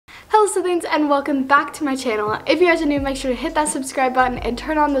Hello siblings and welcome back to my channel. If you guys are new, make sure to hit that subscribe button and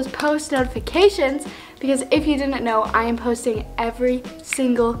turn on those post notifications because if you didn't know, I am posting every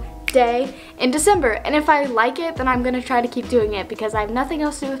single day in December, and if I like it, then I'm gonna try to keep doing it because I have nothing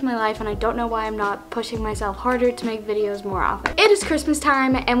else to do with my life and I don't know why I'm not pushing myself harder to make videos more often. It is Christmas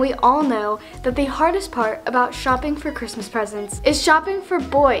time and we all know that the hardest part about shopping for Christmas presents is shopping for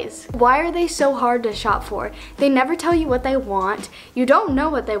boys. Why are they so hard to shop for? They never tell you what they want, you don't know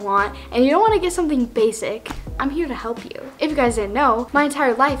what they want, and you don't want to get something basic. I'm here to help you. If you guys didn't know, my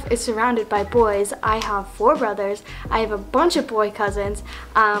entire life is surrounded by boys. I have 4 brothers, I have a bunch of boy cousins,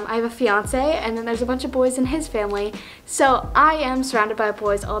 I have a fiance, and then there's a bunch of boys in his family. So I am surrounded by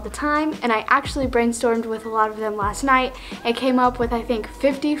boys all the time, and I actually brainstormed with a lot of them last night and came up with I think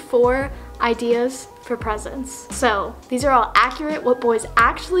 54 ideas for presents. So these are all accurate, what boys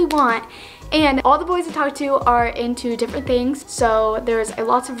actually want, and all the boys I talk to are into different things, so there's a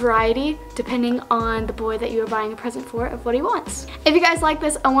lots of variety depending on the boy that you are buying a present for of what he wants. If you guys like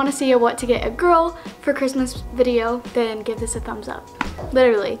this, I want to see a what to get a girl for Christmas video, then give this a thumbs up.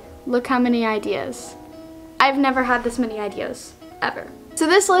 Literally, look how many ideas. I've never had this many ideas, ever. So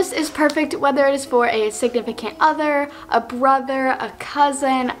this list is perfect whether it is for a significant other, a brother, a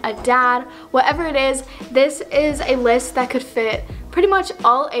cousin, a dad, whatever it is. This is a list that could fit pretty much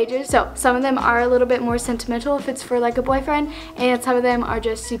all ages. So some of them are a little bit more sentimental if it's for like a boyfriend, and some of them are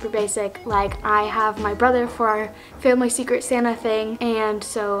just super basic. Like I have my brother for our family secret Santa thing, and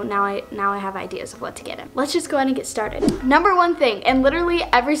so now I have ideas of what to get him. Let's just go ahead and get started. Number 1 thing, and literally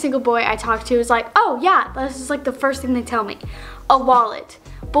every single boy I talk to is like, oh yeah, this is like the first thing they tell me. A wallet.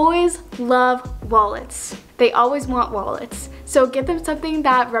 Boys love wallets. They always want wallets. So get them something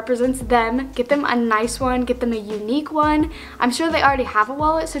that represents them, get them a nice one, get them a unique one. I'm sure they already have a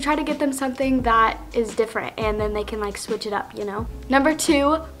wallet, so try to get them something that is different and then they can like switch it up, you know? Number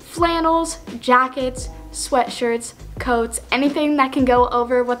 2, flannels, jackets, sweatshirts, coats, anything that can go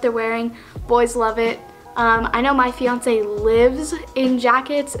over what they're wearing. Boys love it. I know my fiance lives in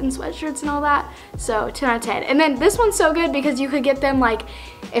jackets and sweatshirts and all that, so 10 out of 10. And then this one's so good because you could get them like,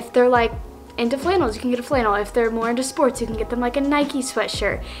 if they're like into flannels, you can get a flannel. If they're more into sports, you can get them like a Nike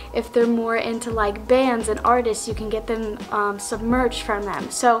sweatshirt. If they're more into like bands and artists, you can get them some merch from them.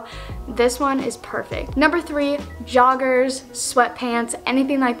 So this one is perfect. Number 3, joggers, sweatpants,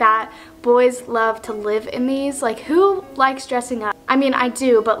 anything like that. Boys love to live in these. Like who likes dressing up? I mean, I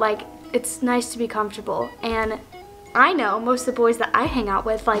do, but like it's nice to be comfortable, and I know most of the boys that I hang out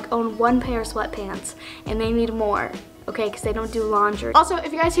with like own 1 pair of sweatpants and they need more, okay, because they don't do laundry. Also,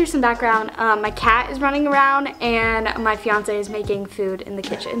 if you guys hear some background, my cat is running around and my fiance is making food in the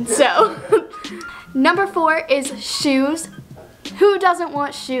kitchen, so. Number 4 is shoes. Who doesn't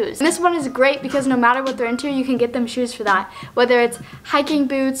want shoes? And this one is great because no matter what they're into, you can get them shoes for that, whether it's hiking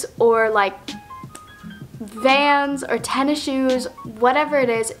boots or like Vans or tennis shoes, whatever it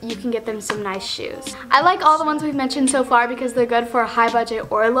is, you can get them some nice shoes. I like all the ones we've mentioned so far because they're good for a high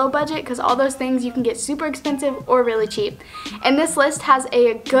budget or a low budget, because all those things you can get super expensive or really cheap. And this list has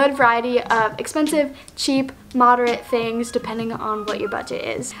a good variety of expensive, cheap, moderate things depending on what your budget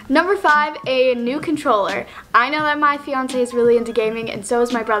is. Number 5, a new controller. I know that my fiance is really into gaming and so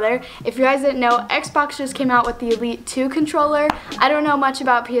is my brother. If you guys didn't know, Xbox just came out with the Elite 2 controller. I don't know much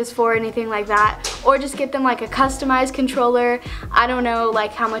about PS4 or anything like that, or just get them like a customized controller. I don't know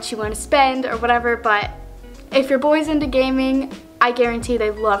like how much you want to spend or whatever, but if your boy's into gaming, I guarantee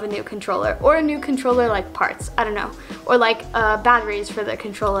they love a new controller, or a new controller like parts, I don't know, or like batteries for their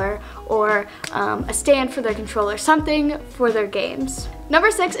controller, or a stand for their controller, something for their games.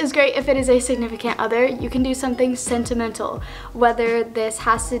 Number 6 is great if it is a significant other. You can do something sentimental, whether this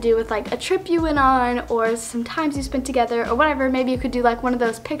has to do with like a trip you went on or some times you spent together or whatever. Maybe you could do like one of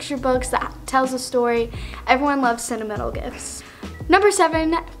those picture books that tells a story. Everyone loves sentimental gifts. Number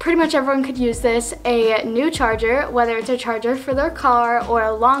 7, pretty much everyone could use this, a new charger, whether it's a charger for their car or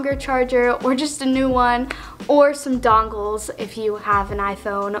a longer charger or just a new one, or some dongles if you have an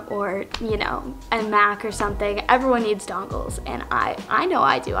iPhone or, you know, a Mac or something. Everyone needs dongles, and I know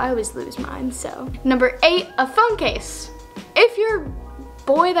I do. I always lose mine, so. Number 8, a phone case. If your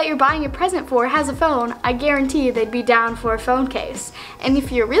boy that you're buying a present for has a phone, I guarantee they'd be down for a phone case. And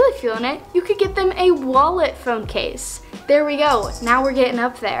if you're really feeling it, you could get them a wallet phone case. There we go, now we're getting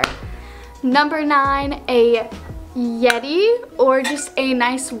up there. Number 9, a Yeti, or just a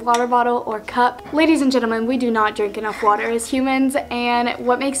nice water bottle or cup. Ladies and gentlemen, we do not drink enough water as humans, and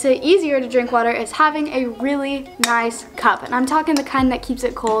what makes it easier to drink water is having a really nice cup. And I'm talking the kind that keeps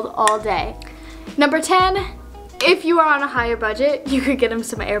it cold all day. Number 10, If you are on a higher budget, you could get them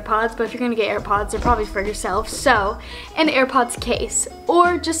some AirPods, but if you're gonna get AirPods, they're probably for yourself. So, an AirPods case,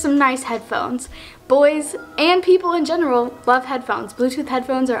 or just some nice headphones. Boys and people in general love headphones. Bluetooth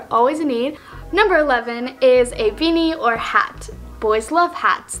headphones are always a need. Number 11 is a beanie or hat. Boys love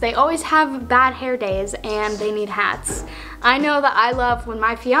hats. They always have bad hair days and they need hats. I know that I love when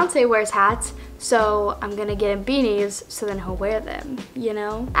my fiance wears hats, so I'm gonna get him beanies so then he'll wear them, you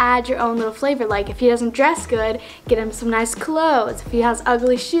know? Add your own little flavor, like if he doesn't dress good, get him some nice clothes. If he has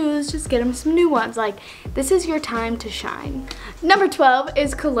ugly shoes, just get him some new ones. Like, this is your time to shine. Number 12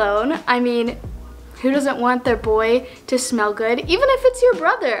 is cologne. I mean, who doesn't want their boy to smell good? Even if it's your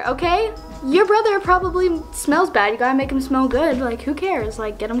brother, okay? Your brother probably smells bad. You gotta make him smell good. Like, who cares?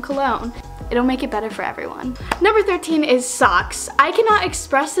 Like, get him cologne. It'll make it better for everyone. Number 13 is socks. I cannot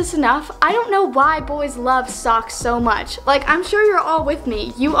express this enough. I don't know why boys love socks so much. Like, I'm sure you're all with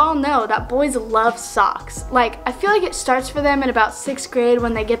me. You all know that boys love socks. Like, I feel like it starts for them in about 6th grade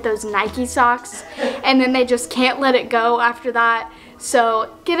when they get those Nike socks, and then they just can't let it go after that.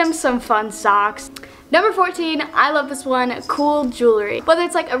 So, get them some fun socks. Number 14, I love this one, cool jewelry. Whether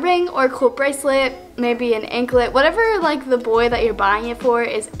it's like a ring or a cool bracelet, maybe an anklet, whatever like the boy that you're buying it for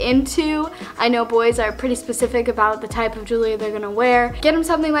is into. I know boys are pretty specific about the type of jewelry they're gonna wear. Get them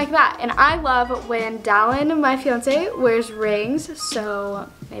something like that. And I love when Dallin, my fiance, wears rings, so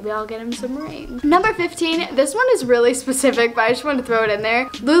maybe I'll get him some rings. Number 15, this one is really specific, but I just wanted to throw it in there.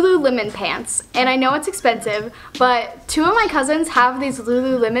 Lululemon pants. And I know it's expensive, but 2 of my cousins have these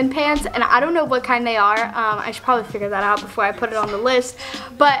Lululemon pants, and I don't know what kind they are. I should probably figure that out before I put it on the list.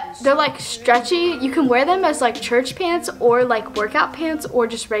 But they're like stretchy. You can wear them as like church pants or like workout pants or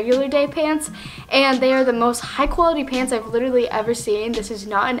just regular day pants. And they are the most high quality pants I've literally ever seen. This is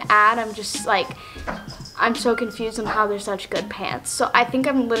not an ad. I'm just like, I'm so confused on how they're such good pants. So I think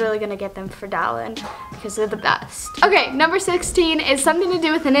I'm literally gonna get them for Dallin because they're the best. Okay, number 16 is something to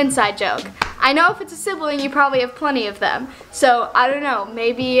do with an inside joke. I know if it's a sibling, you probably have plenty of them. So I don't know,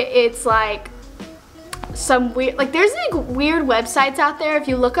 maybe it's like some weird, like there's like weird websites out there. If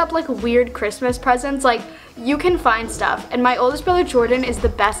you look up like weird Christmas presents, like you can find stuff. And my oldest brother Jordan is the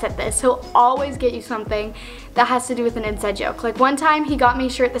best at this. He'll always get you something that has to do with an inside joke. Like one time he got me a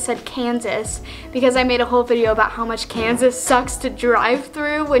shirt that said Kansas because I made a whole video about how much Kansas sucks to drive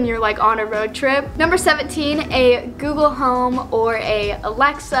through when you're like on a road trip. Number 17, a Google Home or a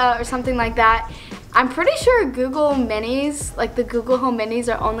Alexa or something like that. I'm pretty sure Google Minis, like the Google Home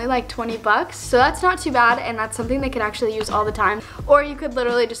Minis, are only like 20 bucks, so that's not too bad, and that's something they can actually use all the time. Or you could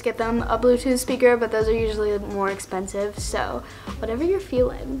literally just get them a Bluetooth speaker, but those are usually more expensive, so whatever you're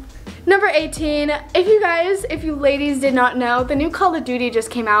feeling. Number 18, if you ladies did not know, the new Call of Duty just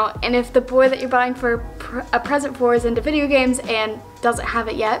came out, and if the boy that you're buying for a present for is into video games and doesn't have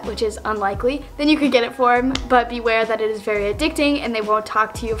it yet, which is unlikely, then you could get it for him, but beware that it is very addicting and they won't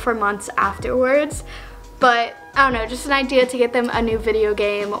talk to you for months afterwards. But I don't know, just an idea to get them a new video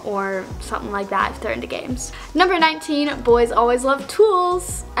game or something like that if they're into games. Number 19, boys always love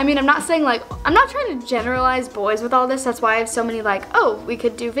tools. I mean, I'm not saying like, I'm not trying to generalize boys with all this. That's why I have so many like, oh, we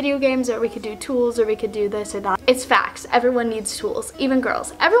could do video games or we could do tools or we could do this or that. It's facts. Everyone needs tools, even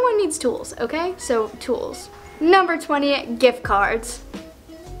girls. Everyone needs tools, okay? So tools. Number 20, gift cards.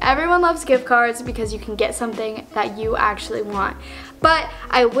 Everyone loves gift cards because you can get something that you actually want. But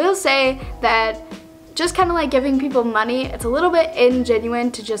I will say that just kind of like giving people money, it's a little bit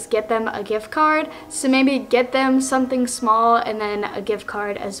ingenuine to just get them a gift card. So maybe get them something small and then a gift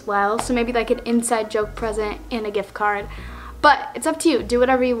card as well. So maybe like an inside joke present and a gift card. But it's up to you. Do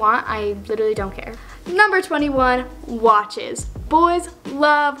whatever you want. I literally don't care. Number 21, watches. Boys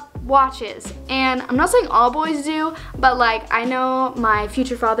love watches. And I'm not saying all boys do, but like I know my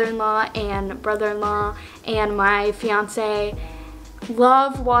future father-in-law and brother-in-law and my fiance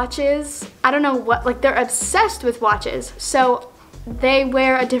love watches. I don't know what, like they're obsessed with watches. So they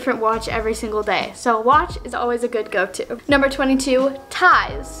wear a different watch every single day. So a watch is always a good go-to. Number 22,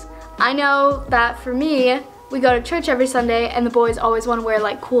 ties. I know that for me, we go to church every Sunday and the boys always want to wear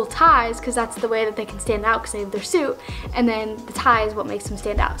like cool ties because that's the way that they can stand out because they have their suit, and then the tie is what makes them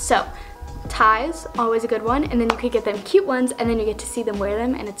stand out. So ties, always a good one, and then you could get them cute ones and then you get to see them wear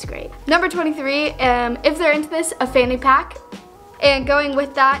them and it's great. Number 23, if they're into this, a fanny pack. And going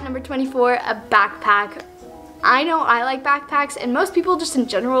with that, number 24, a backpack. I know I like backpacks and most people just in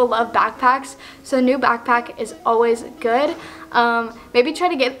general love backpacks, so a new backpack is always good. Maybe try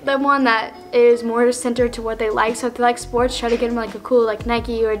to get them one that is more centered to what they like. So if they like sports, try to get them like a cool like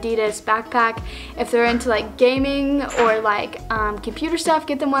Nike or Adidas backpack. If they're into like gaming or like computer stuff,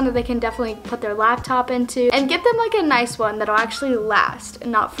 get them one that they can definitely put their laptop into, and get them like a nice one that'll actually last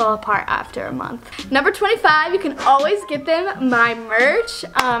and not fall apart after a month. Number 25, you can always get them my merch,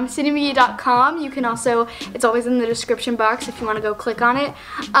 sydmcgee.com. You can also, it's always in the description box if you want to go click on it.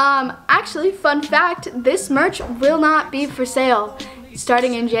 Actually, fun fact, this merch will not be for sale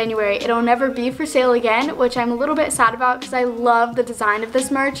starting in January. It'll never be for sale again, which I'm a little bit sad about because I love the design of this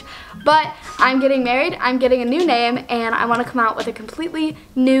merch. But I'm getting married, I'm getting a new name, and I want to come out with a completely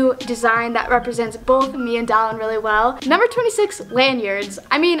new design that represents both me and Dallin really well. Number 26, lanyards.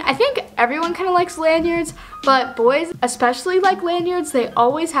 I mean, I think everyone kind of likes lanyards, but boys especially like lanyards. They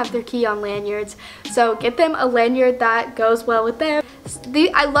always have their key on lanyards. So get them a lanyard that goes well with them.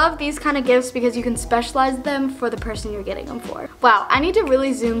 I love these kind of gifts because you can specialize them for the person you're getting them for. Wow, I need to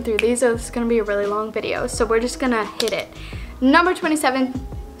really zoom through these or this is going to be a really long video, so we're just going to hit it. Number 27,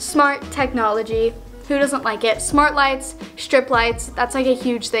 smart technology. Who doesn't like it? Smart lights, strip lights, that's like a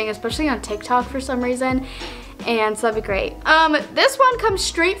huge thing, especially on TikTok for some reason. And so that'd be great. This one comes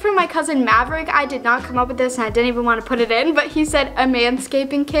straight from my cousin Maverick. I did not come up with this and I didn't even want to put it in, but he said a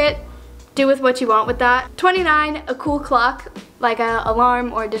manscaping kit. Do with what you want with that. 29, a cool clock, like an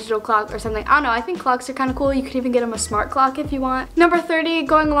alarm or a digital clock or something. I don't know, I think clocks are kind of cool. You could even get them a smart clock if you want. Number 30,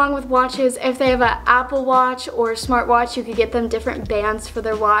 going along with watches, if they have an Apple Watch or a smartwatch, you could get them different bands for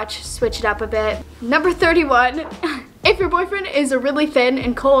their watch, switch it up a bit. Number 31, if your boyfriend is really thin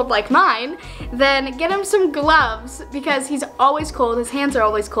and cold like mine, then get him some gloves because he's always cold. His hands are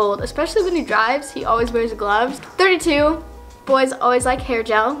always cold, especially when he drives. He always wears gloves. 32, boys always like hair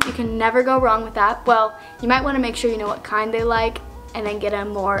gel. You can never go wrong with that. Well, you might want to make sure you know what kind they like and then get them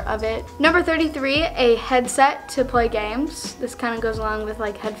more of it. Number 33, a headset to play games. This kind of goes along with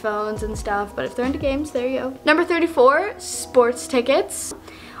like headphones and stuff, but if they're into games, there you go. Number 34, sports tickets.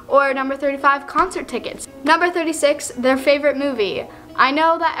 Or number 35, concert tickets. Number 36, their favorite movie. I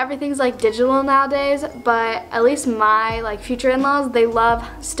know that everything's like digital nowadays, but at least my like future in-laws, they love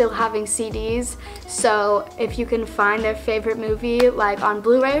still having CDs. So if you can find their favorite movie like on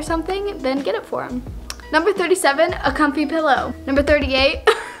Blu-ray or something, then get it for them. Number 37, a comfy pillow. Number 38,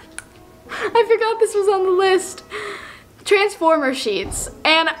 I forgot this was on the list. Transformer sheets.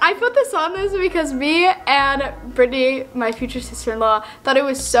 And I put this on this because me and Brittany, my future sister-in-law, thought it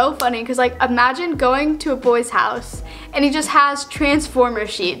was so funny because like imagine going to a boy's house and he just has Transformer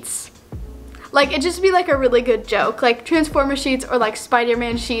sheets. Like it'd just be like a really good joke, like Transformer sheets or like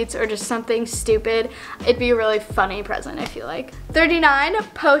Spider-Man sheets or just something stupid. It'd be a really funny present, I feel like. 39,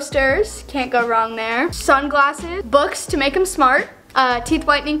 posters, can't go wrong there. Sunglasses, books to make them smart, teeth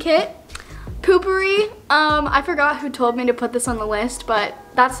whitening kit, poopery. I forgot who told me to put this on the list, but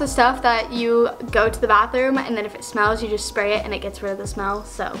that's the stuff that you go to the bathroom and then if it smells, you just spray it and it gets rid of the smell.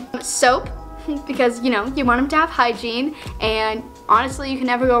 So, soap, because you know, you want them to have hygiene, and honestly, you can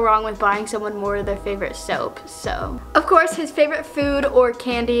never go wrong with buying someone more of their favorite soap. So, of course, his favorite food or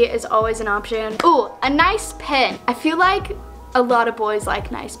candy is always an option. Ooh, a nice pen. I feel like a lot of boys like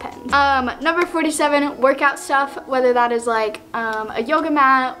nice pens. Number 47, workout stuff, whether that is like a yoga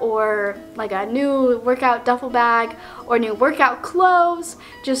mat or like a new workout duffel bag or new workout clothes.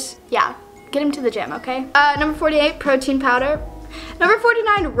 Just, yeah, get him to the gym, okay? Number 48, protein powder. Number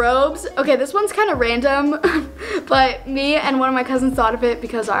 49, robes. Okay, this one's kind of random, but me and one of my cousins thought of it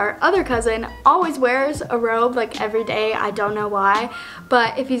because our other cousin always wears a robe like every day. I don't know why,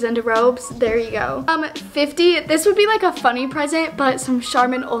 but if he's into robes, there you go. 50, this would be like a funny present, but some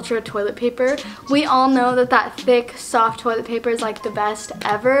Charmin Ultra toilet paper. We all know that that thick, soft toilet paper is like the best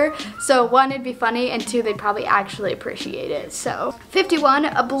ever. So one, it'd be funny, and two, they'd probably actually appreciate it. So 51,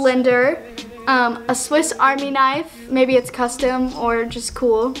 a blender. A Swiss Army knife, maybe it's custom or just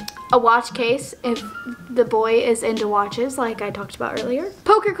cool. A watch case if the boy is into watches like I talked about earlier.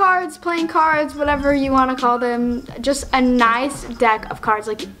 Poker cards, playing cards, whatever you want to call them. Just a nice deck of cards.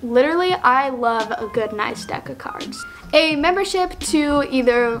 Like literally, I love a good nice deck of cards. A membership to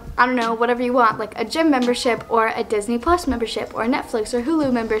either, I don't know, whatever you want, like a gym membership or a Disney Plus membership or a Netflix or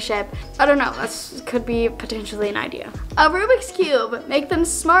Hulu membership. I don't know, that could be potentially an idea. A Rubik's Cube, make them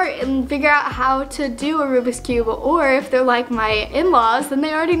smart and figure out how to do a Rubik's Cube, or if they're like my in-laws, then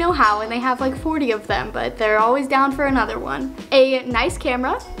they already know how and they have like 40 of them, but they're always down for another one. A nice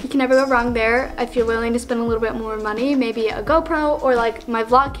camera, you can never go wrong there. If you're willing to spend a little bit more money, maybe a GoPro or like my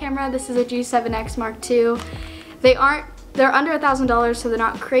vlog camera. This is a G7X Mark II. They're under $1,000, so they're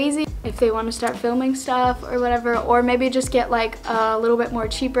not crazy if they want to start filming stuff or whatever, or maybe just get like a little bit more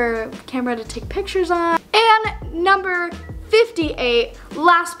cheaper camera to take pictures on. And number 58,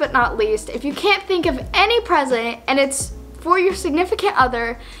 last but not least, if you can't think of any present and it's for your significant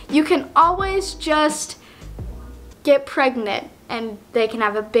other, you can always just get pregnant and they can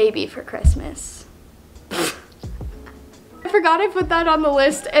have a baby for Christmas. I forgot I put that on the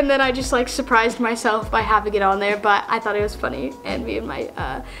list, and then I just like surprised myself by having it on there, but I thought it was funny, and me and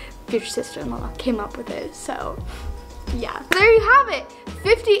my future sister-in-law came up with it, so yeah. There you have it,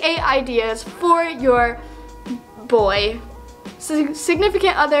 58 ideas for your boy,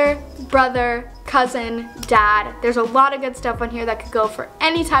 significant other, brother, cousin, dad. There's a lot of good stuff on here that could go for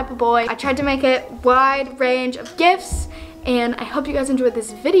any type of boy. I tried to make it wide range of gifts, and I hope you guys enjoyed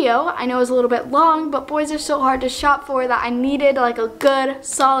this video. I know it was a little bit long, but boys are so hard to shop for that I needed like a good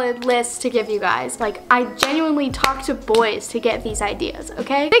solid list to give you guys. Like, I genuinely talk to boys to get these ideas,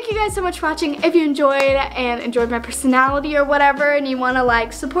 okay? Thank you guys so much for watching. If you enjoyed my personality or whatever, and you want to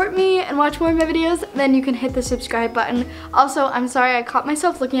like support me and watch more of my videos, then you can hit the subscribe button. Also, I'm sorry, I caught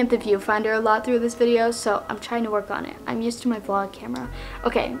myself looking at the viewfinder a lot through this video, so I'm trying to work on it. I'm used to my vlog camera.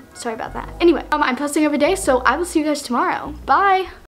 Okay, sorry about that. Anyway, I'm posting every day, so I will see you guys tomorrow. Bye!